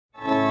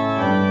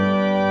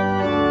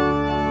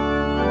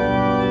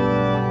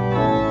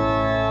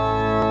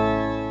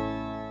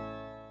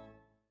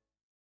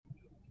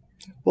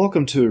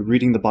Welcome to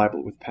Reading the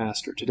Bible with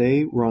Pastor.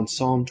 Today we're on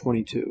Psalm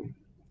 22.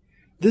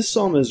 This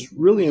psalm is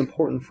really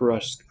important for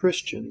us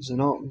Christians,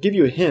 and I'll give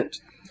you a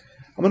hint.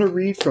 I'm going to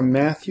read from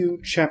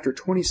Matthew chapter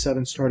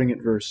 27, starting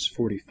at verse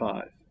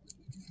 45.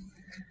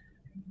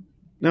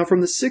 Now from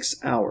the 6th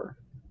hour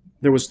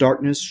there was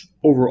darkness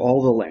over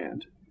all the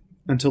land,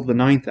 until the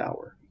 9th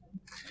hour.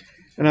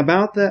 And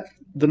about the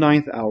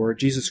 9th hour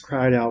Jesus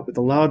cried out with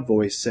a loud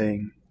voice,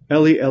 saying,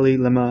 Eli, Eli,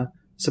 lema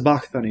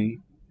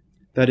sabachthani,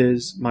 that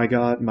is, my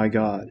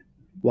God,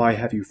 why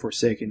have you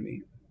forsaken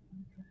me?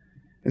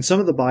 And some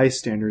of the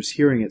bystanders,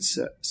 hearing it,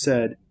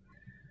 said,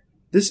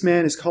 This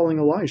man is calling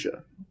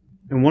Elijah.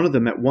 And one of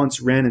them at once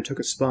ran and took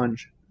a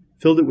sponge,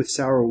 filled it with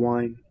sour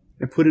wine,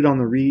 and put it on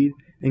the reed,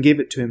 and gave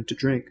it to him to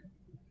drink.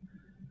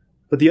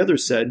 But the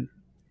others said,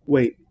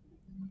 Wait,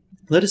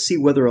 let us see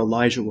whether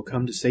Elijah will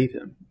come to save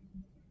him.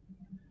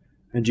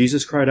 And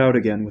Jesus cried out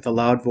again with a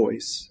loud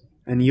voice,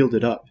 and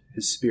yielded up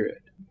his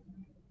spirit.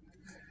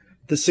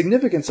 The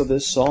significance of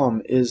this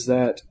psalm is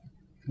that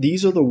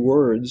these are the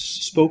words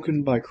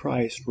spoken by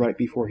Christ right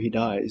before he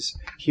dies,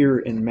 here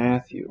in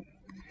Matthew.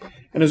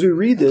 And as we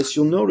read this,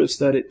 you'll notice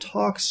that it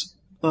talks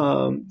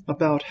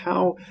about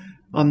how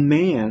a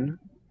man,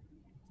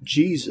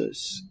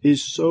 Jesus,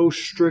 is so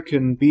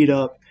stricken, beat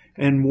up,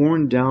 and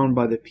worn down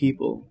by the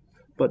people,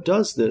 but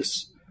does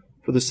this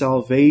for the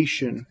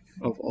salvation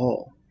of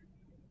all.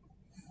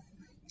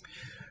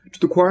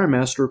 To the choir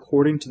master,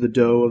 according to the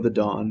doe of the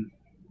dawn,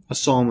 a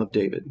psalm of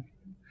David.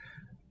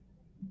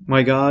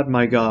 My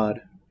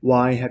God,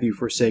 why have you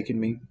forsaken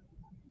me?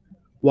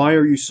 Why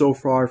are you so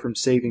far from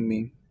saving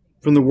me,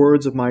 from the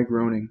words of my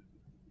groaning?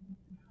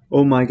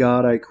 O my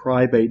God, I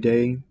cry by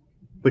day,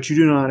 but you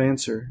do not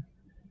answer,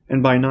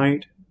 and by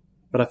night,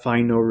 but I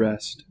find no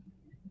rest.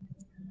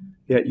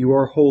 Yet you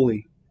are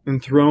holy,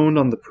 enthroned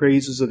on the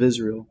praises of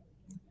Israel.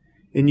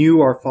 In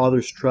you our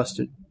fathers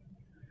trusted.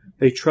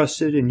 They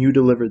trusted, and you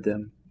delivered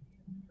them.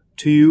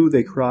 To you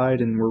they cried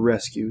and were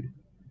rescued.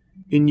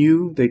 In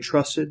you they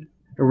trusted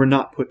and were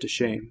not put to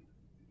shame.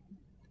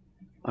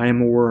 I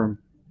am a worm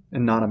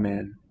and not a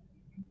man,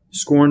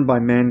 scorned by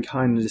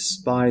mankind and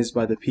despised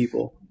by the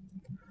people.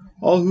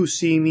 All who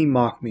see me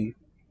mock me.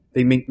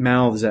 They make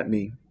mouths at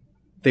me.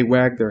 They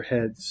wag their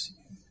heads.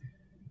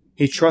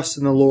 He trusts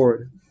in the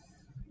Lord.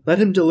 Let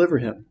him deliver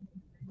him.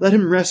 Let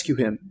him rescue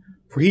him,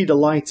 for he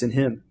delights in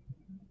him.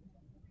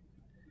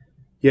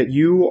 Yet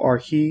you are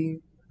he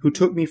who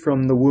took me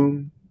from the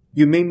womb.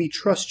 You made me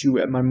trust you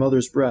at my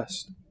mother's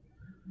breast.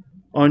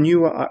 On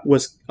you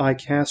was I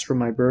cast from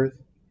my birth,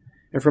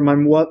 and from my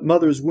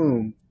mother's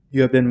womb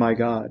you have been my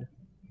God.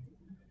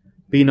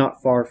 Be not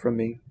far from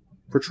me,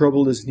 for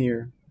trouble is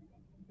near,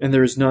 and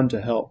there is none to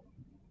help.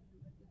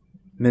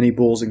 Many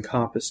bulls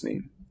encompass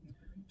me.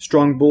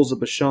 Strong bulls of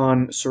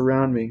Bashan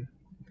surround me.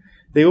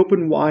 They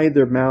open wide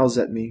their mouths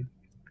at me,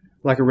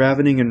 like a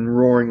ravening and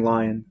roaring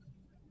lion.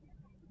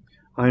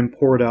 I am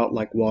poured out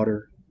like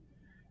water,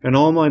 and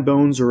all my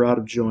bones are out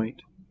of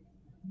joint.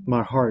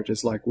 My heart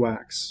is like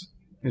wax.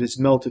 It is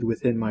melted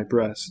within my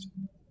breast.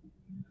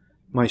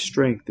 My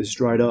strength is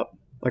dried up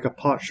like a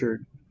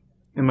potsherd,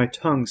 and my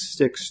tongue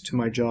sticks to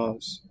my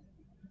jaws.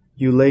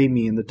 You lay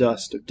me in the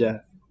dust of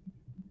death.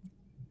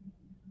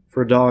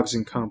 For dogs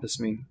encompass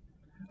me.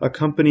 A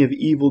company of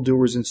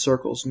evildoers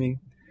encircles me.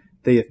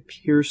 They have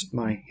pierced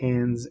my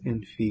hands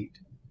and feet.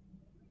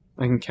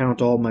 I can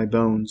count all my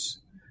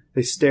bones.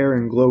 They stare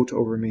and gloat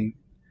over me.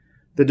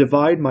 They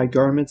divide my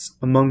garments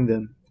among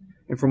them,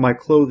 and for my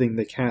clothing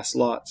they cast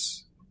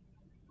lots.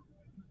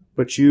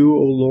 But you,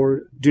 O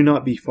Lord, do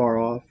not be far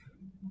off.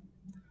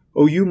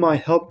 O you, my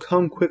help,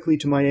 come quickly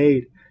to my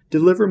aid.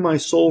 Deliver my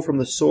soul from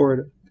the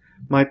sword,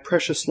 my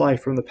precious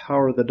life from the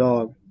power of the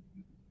dog.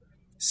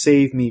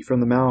 Save me from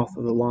the mouth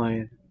of the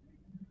lion.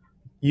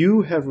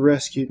 You have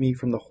rescued me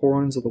from the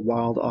horns of the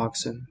wild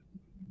oxen.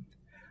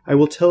 I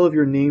will tell of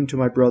your name to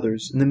my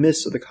brothers. In the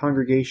midst of the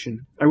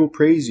congregation, I will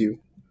praise you.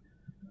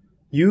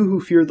 You who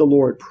fear the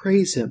Lord,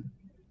 praise him.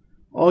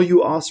 All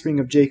you offspring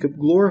of Jacob,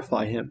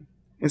 glorify him,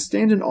 and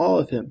stand in awe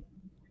of him,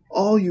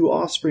 all you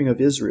offspring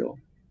of Israel.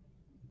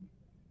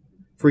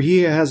 For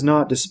he has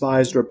not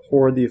despised or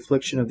abhorred the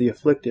affliction of the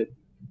afflicted,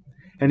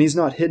 and he has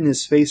not hidden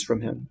his face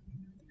from him,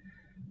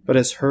 but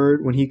has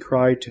heard when he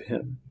cried to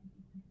him.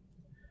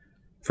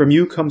 From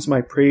you comes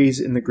my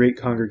praise in the great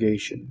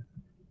congregation.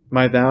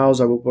 My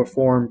vows I will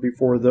perform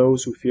before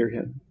those who fear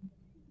him.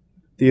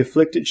 The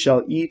afflicted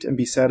shall eat and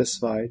be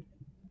satisfied.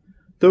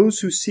 Those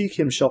who seek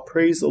him shall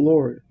praise the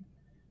Lord.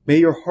 May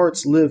your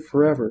hearts live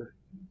forever.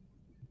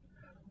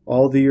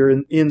 All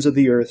the ends of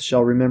the earth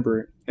shall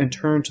remember and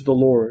turn to the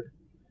Lord,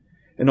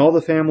 and all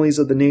the families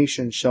of the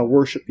nations shall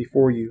worship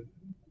before you.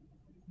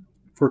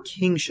 For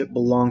kingship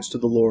belongs to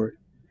the Lord,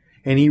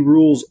 and he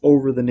rules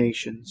over the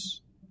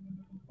nations.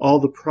 All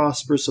the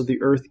prosperous of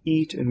the earth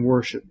eat and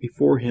worship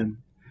before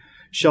him.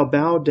 Shall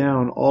bow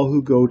down all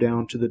who go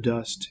down to the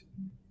dust,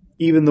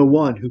 even the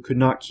one who could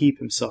not keep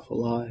himself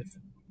alive.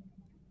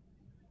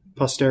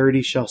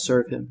 Posterity shall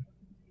serve him.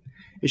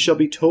 It shall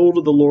be told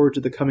of the Lord to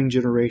the coming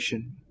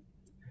generation.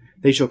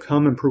 They shall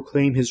come and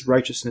proclaim his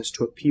righteousness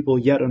to a people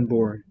yet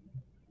unborn,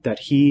 that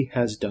he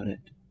has done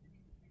it.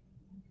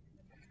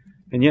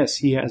 And yes,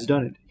 he has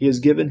done it. He has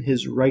given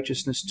his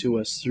righteousness to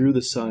us through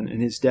the Son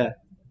and his death.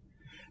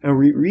 And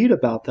we read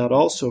about that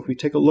also if we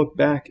take a look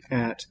back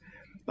at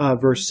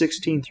verse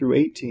 16 through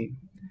 18.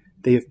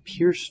 They have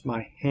pierced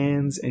my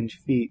hands and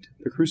feet.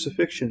 The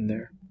crucifixion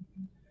there.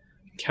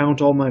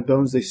 Count all my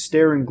bones. They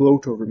stare and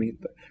gloat over me.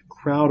 The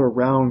crowd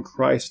around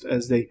Christ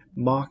as they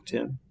mocked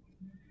him.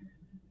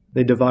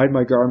 They divide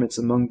my garments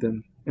among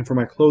them, and for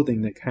my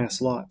clothing they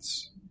cast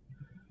lots.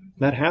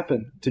 That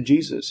happened to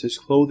Jesus. His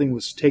clothing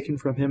was taken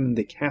from him, and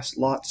they cast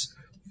lots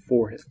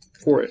for it.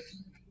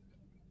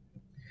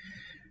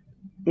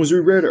 As we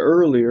read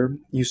earlier,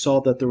 you saw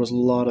that there was a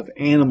lot of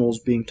animals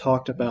being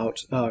talked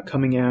about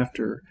coming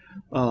after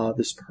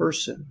this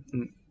person.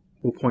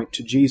 We'll point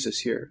to Jesus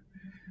here.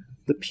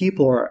 The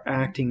people are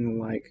acting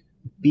like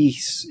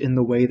beasts in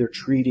the way they're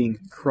treating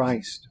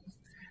Christ.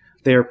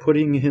 They are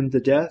putting him to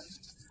death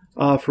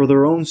for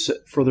their own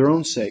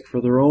sake,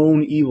 for their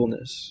own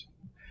evilness.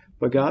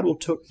 But God will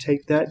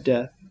take that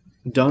death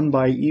done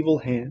by evil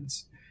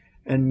hands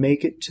and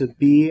make it to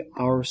be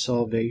our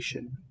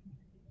salvation.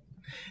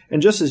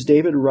 And just as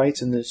David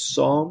writes in this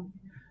psalm,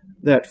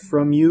 that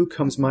from you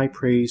comes my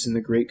praise in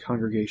the great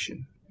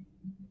congregation.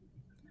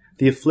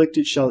 The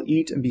afflicted shall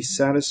eat and be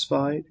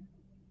satisfied.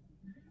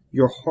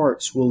 Your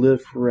hearts will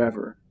live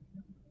forever.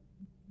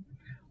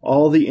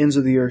 All the ends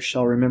of the earth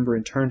shall remember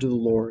and turn to the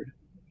Lord,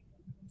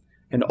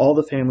 and all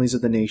the families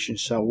of the nations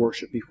shall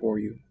worship before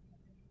you.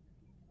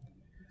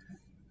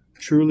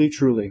 Truly,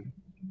 truly,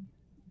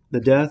 the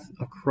death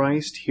of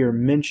Christ here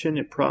mentioned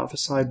and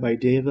prophesied by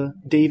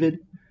David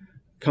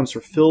comes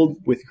fulfilled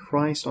with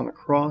Christ on a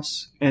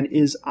cross and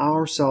is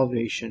our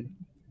salvation.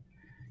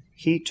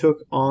 He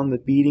took on the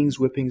beatings,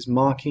 whippings,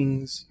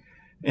 mockings,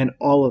 and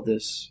all of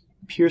this,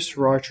 pierced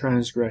for our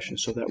transgression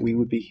so that we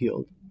would be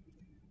healed.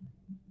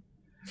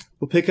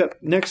 We'll pick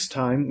up next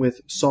time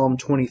with Psalm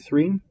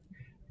 23.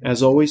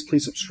 As always,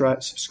 please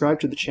subscribe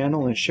to the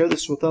channel and share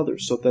this with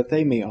others so that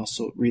they may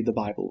also read the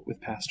Bible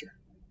with Pastor.